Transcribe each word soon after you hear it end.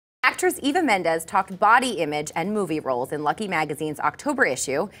Actress Eva Mendes talked body image and movie roles in Lucky Magazine's October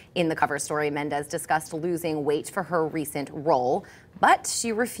issue. In the cover story, Mendes discussed losing weight for her recent role, but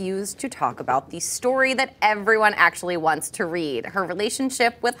she refused to talk about the story that everyone actually wants to read, her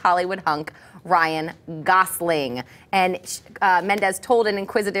relationship with Hollywood hunk Ryan Gosling. And Mendes told an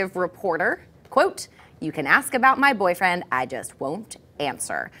inquisitive reporter, quote, "You can ask about my boyfriend, I just won't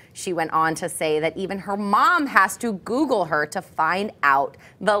answer." She went on to say that even her mom has to Google her to find out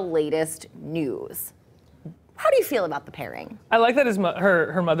the latest news. How do you feel about the pairing? I like that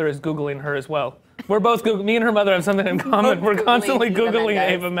her mother is Googling her as well. We're both me and her mother have something in common. We're constantly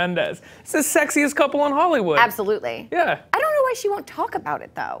Googling Eva Mendes. It's the sexiest couple in Hollywood. Absolutely. Yeah. I don't know why she won't talk about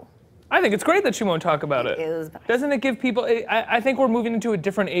it, though. I think it's great that she won't talk about it. Doesn't it give people, I think we're moving into a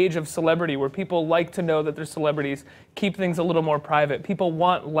different age of celebrity where people like to know that they're celebrities, keep things a little more private. People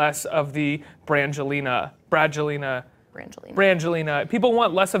want less of the Brangelina. People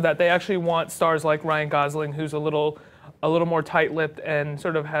want less of that. They actually want stars like Ryan Gosling, who's a little more tight-lipped and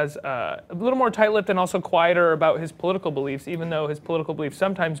sort of has a little more tight-lipped and also quieter about his political beliefs, even though his political beliefs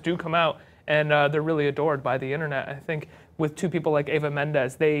sometimes do come out and they're really adored by the internet. I think with two people like Eva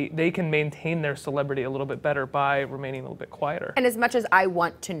Mendes, they can maintain their celebrity a little bit better by remaining a little bit quieter. And as much as I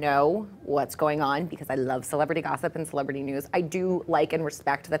want to know what's going on, because I love celebrity gossip and celebrity news, I do like and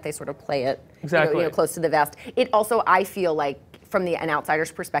respect that they sort of play it close to the vest. It also, I feel like, from an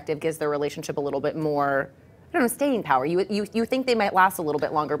outsider's perspective, gives their relationship a little bit more, I don't know, staying power. You think they might last a little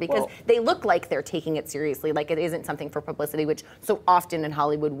bit longer because they look like they're taking it seriously, like it isn't something for publicity, which so often in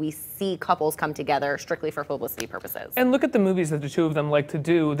Hollywood we see couples come together strictly for publicity purposes. And look at the movies that the two of them like to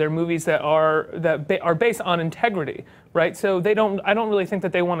do. They're movies that are based on integrity, right? So I don't really think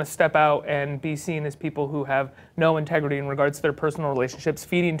that they want to step out and be seen as people who have no integrity in regards to their personal relationships,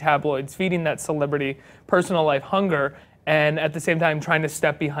 feeding tabloids, feeding that celebrity personal life hunger, and at the same time trying to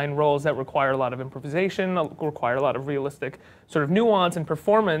step behind roles that require a lot of improvisation, require a lot of realistic sort of nuance and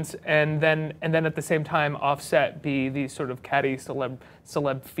performance, and then at the same time offset be these sort of catty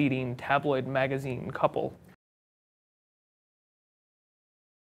celeb feeding tabloid magazine couple.